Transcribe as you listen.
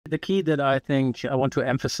The key that I think I want to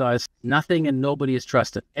emphasize, nothing and nobody is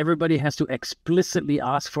trusted. Everybody has to explicitly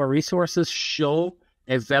ask for resources, show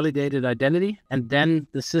a validated identity, and then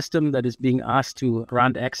the system that is being asked to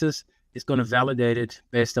grant access is going to validate it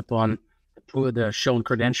based upon the shown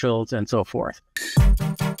credentials and so forth.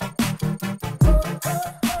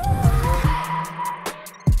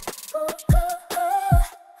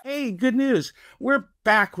 Hey, good news. We're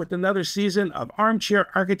back with another season of Armchair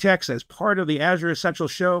Architects as part of the Azure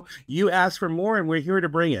Essentials Show. You asked for more, and we're here to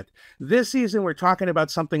bring it. This season, we're talking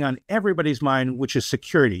about something on everybody's mind, which is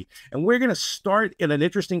security. And we're going to start in an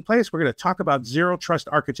interesting place. We're going to talk about zero trust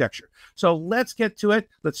architecture. So let's get to it.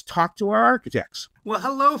 Let's talk to our architects. Well,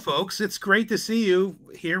 hello, folks. It's great to see you.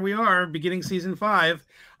 Here we are, beginning season 5.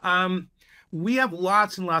 We have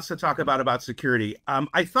lots and lots to talk about security.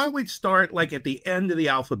 I thought we'd start like at the end of the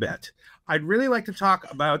alphabet. I'd really like to talk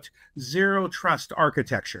about zero trust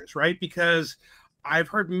architectures, right? Because I've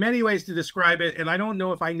heard many ways to describe it, and I don't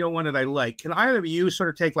know if I know one that I like. Can either of you sort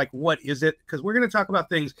of take like, what is it? Because we're going to talk about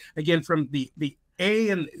things, again, from the A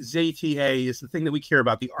and ZTA is the thing that we care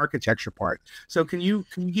about, the architecture part. So can you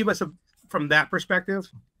give us from that perspective?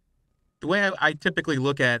 The way I typically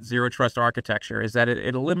look at zero trust architecture is that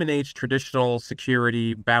it eliminates traditional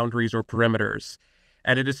security boundaries or perimeters.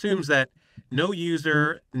 And it assumes that no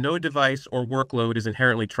user, no device, or workload is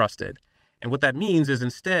inherently trusted. And what that means is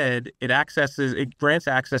instead it grants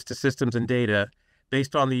access to systems and data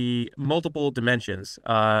based on the multiple dimensions,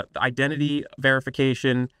 identity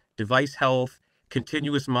verification, device health,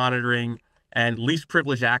 continuous monitoring, and least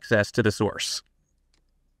privileged access to the source.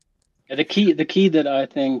 The key that I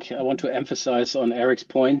think I want to emphasize on Eric's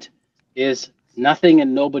point is nothing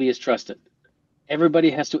and nobody is trusted.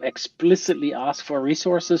 Everybody has to explicitly ask for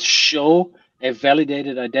resources, show a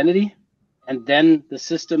validated identity, and then the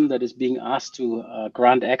system that is being asked to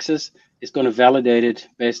grant access is going to validate it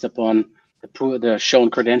based upon the shown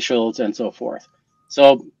credentials and so forth.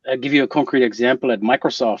 So I'll give you a concrete example. At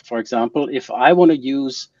Microsoft, for example, if I want to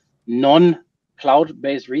use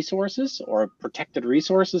non-cloud-based resources or protected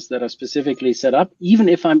resources that are specifically set up, even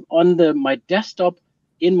if I'm on my desktop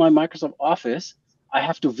in my Microsoft Office, I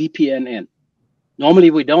have to VPN in.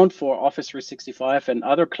 Normally, we don't for Office 365 and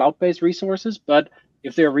other cloud-based resources, but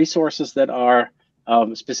if there are resources that are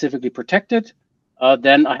specifically protected,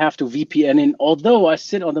 then I have to VPN in, although I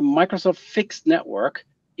sit on the Microsoft fixed network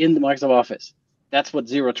in the Microsoft Office. That's what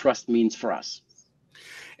zero trust means for us.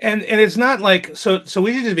 And it's not like, so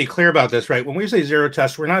we should just be clear about this, right? When we say zero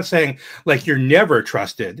trust, we're not saying like you're never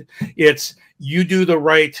trusted. It's you do the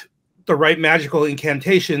right magical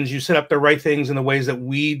incantations, you set up the right things in the ways that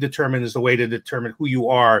we determine is the way to determine who you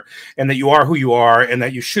are, and that you are who you are, and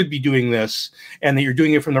that you should be doing this, and that you're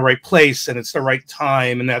doing it from the right place, and it's the right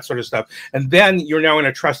time, and that sort of stuff. And then you're now in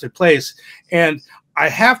a trusted place. And I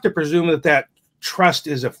have to presume that trust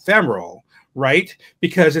is ephemeral, right?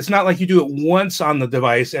 Because it's not like you do it once on the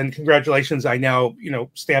device and congratulations, I now,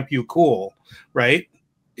 stamp you cool, right?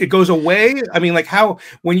 It goes away. I mean, like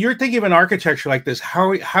when you're thinking of an architecture like this,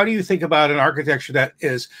 how do you think about an architecture that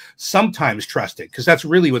is sometimes trusted? Because that's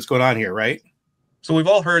really what's going on here, right? So we've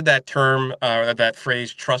all heard that term, that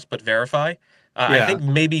phrase, trust but verify. Yeah. I think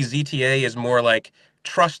maybe ZTA is more like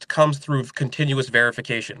trust comes through continuous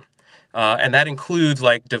verification. And that includes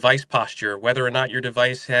like device posture, whether or not your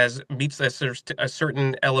device meets a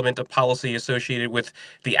certain element of policy associated with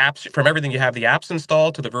the apps, from everything you have the apps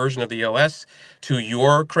installed to the version of the OS, to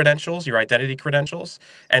your credentials, your identity credentials,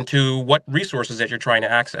 and to what resources that you're trying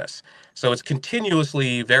to access. So it's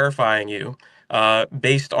continuously verifying you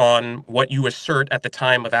based on what you assert at the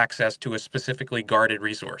time of access to a specifically guarded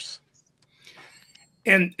resource.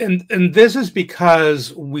 And this is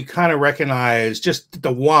because we kind of recognize just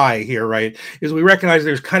the why here, right? Is we recognize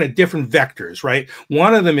there's kind of different vectors, right?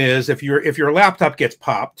 One of them is if your laptop gets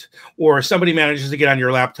popped or somebody manages to get on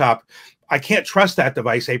your laptop, I can't trust that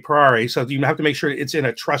device a priori. So you have to make sure it's in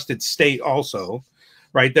a trusted state also,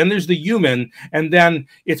 right? Then there's the human, and then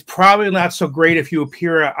it's probably not so great if you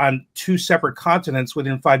appear on 2 separate continents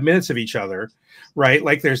within 5 minutes of each other, right?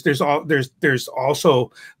 Like there's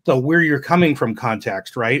also the where you're coming from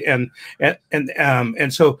context, right? And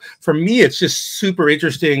so for me, it's just super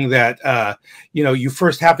interesting that you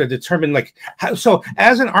first have to determine so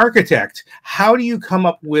as an architect, how do you come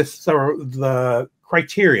up with the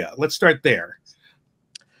criteria? Let's start there.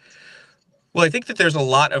 Well, I think that there's a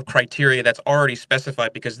lot of criteria that's already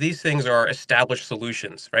specified because these things are established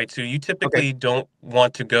solutions, right? So you Okay. typically don't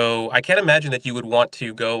want to go, I can't imagine that you would want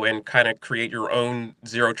to go and kind of create your own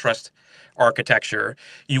zero trust architecture.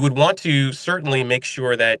 You would want to certainly make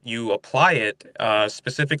sure that you apply it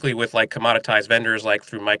specifically with like commoditized vendors like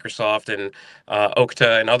through Microsoft and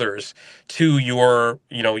Okta and others to your,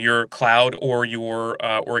 your cloud or your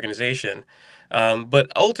organization.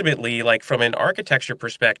 But ultimately, like from an architecture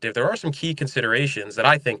perspective, there are some key considerations that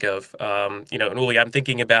I think of. And really, I'm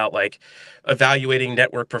thinking about like evaluating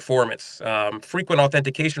network performance. Frequent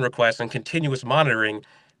authentication requests and continuous monitoring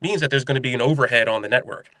means that there's going to be an overhead on the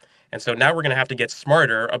network. And so now we're going to have to get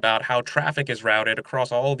smarter about how traffic is routed across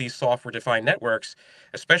all of these software-defined networks,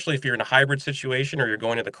 especially if you're in a hybrid situation or you're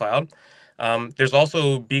going to the cloud. There's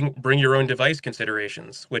also bring your own device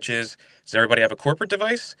considerations, which is, does everybody have a corporate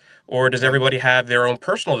device or does everybody have their own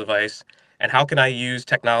personal device? And how can I use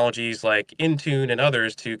technologies like Intune and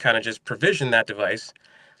others to kind of just provision that device,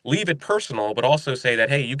 leave it personal, but also say that,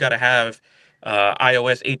 hey, you got to have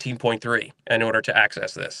iOS 18.3 in order to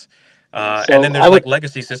access this. And then So there's like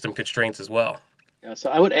legacy system constraints as well. Yeah, so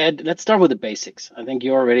I would add, let's start with the basics. I think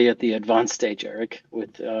you're already at the advanced stage, Eric,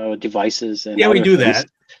 with devices and Yeah, we other do things. that.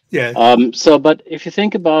 Yeah. But if you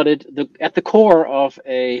think about it, at the core of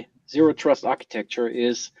a zero trust architecture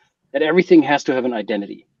is that everything has to have an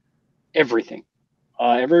identity. Everything.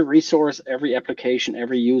 Every resource, every application,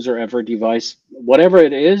 every user, every device, whatever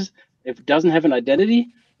it is, if it doesn't have an identity,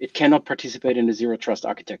 it cannot participate in the zero trust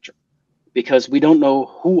architecture. Because we don't know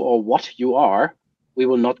who or what you are, we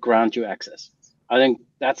will not grant you access. I think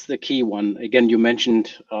that's the key one. Again, you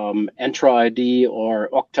mentioned Entra ID or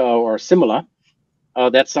Okta or similar.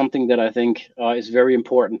 That's something that I think is very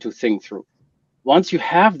important to think through. Once you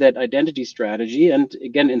have that identity strategy, and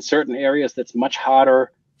again, in certain areas, that's much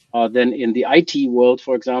harder than in the IT world,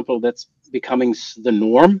 for example, that's becoming the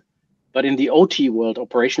norm. But in the OT world,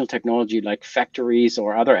 operational technology like factories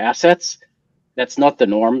or other assets, that's not the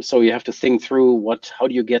norm. So you have to think through how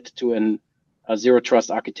do you get to a zero trust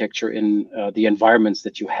architecture in the environments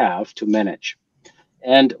that you have to manage.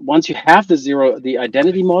 And once you have the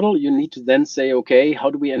identity model, you need to then say, okay, how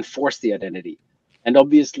do we enforce the identity? And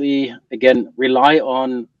obviously, again, rely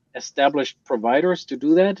on established providers to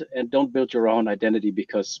do that, and don't build your own identity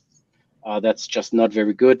because that's just not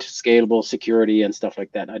very good, scalable security and stuff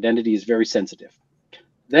like that. Identity is very sensitive.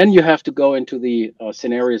 Then you have to go into the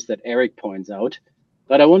scenarios that Eric points out.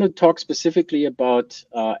 But I want to talk specifically about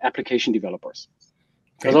application developers.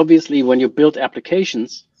 Because obviously, when you build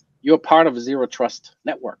applications, you're part of a zero trust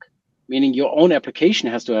network, meaning your own application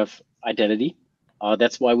has to have identity.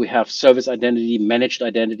 That's why we have service identity, managed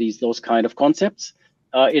identities, those kind of concepts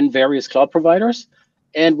in various cloud providers.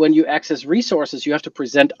 And when you access resources, you have to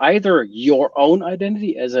present either your own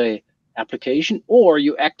identity as a application, or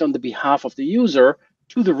you act on the behalf of the user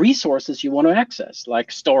to the resources you want to access,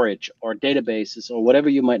 like storage or databases or whatever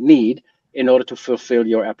you might need in order to fulfill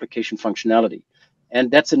your application functionality.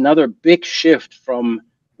 And that's another big shift from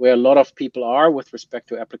where a lot of people are with respect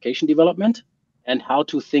to application development and how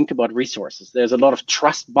to think about resources. There's a lot of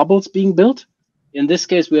trust bubbles being built. In this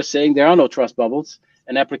case, we're saying there are no trust bubbles.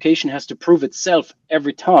 An application has to prove itself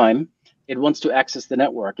every time it wants to access the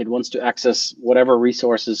network. It wants to access whatever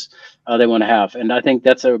resources they want to have. And I think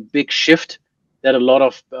that's a big shift that a lot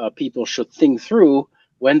of people should think through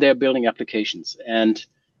when they're building applications. And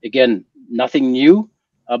again, nothing new,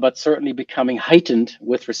 but certainly becoming heightened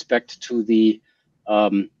with respect to the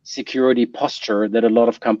security posture that a lot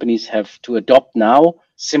of companies have to adopt now,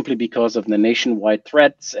 simply because of the nationwide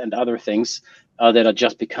threats and other things that are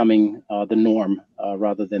just becoming the norm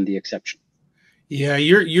rather than the exception. Yeah,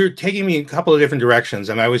 you're taking me in a couple of different directions.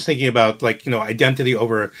 And I was thinking about identity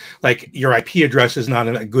over your IP address is not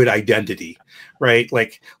a good identity, right?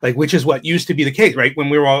 Like which is what used to be the case, right? When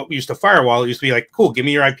we were all used to firewall, it used to be like, cool, give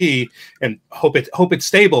me your IP and hope it's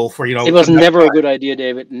stable for It was never a good idea,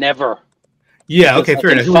 David. Never. Yeah, okay,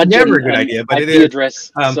 fair enough. It was never a good idea, but IP it is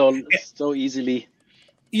address so easily.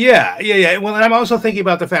 Yeah. Well, and I'm also thinking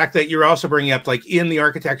about the fact that you're also bringing up, in the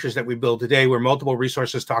architectures that we build today, where multiple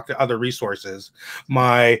resources talk to other resources.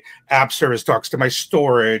 My app service talks to my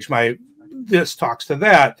storage, this talks to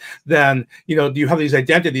that. Then, you have these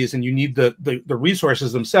identities and you need the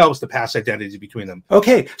resources themselves to pass identities between them.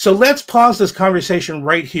 Okay, so let's pause this conversation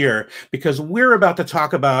right here because we're about to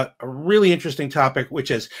talk about a really interesting topic,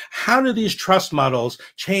 which is how do these trust models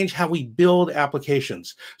change how we build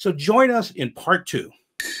applications? So join us in part 2.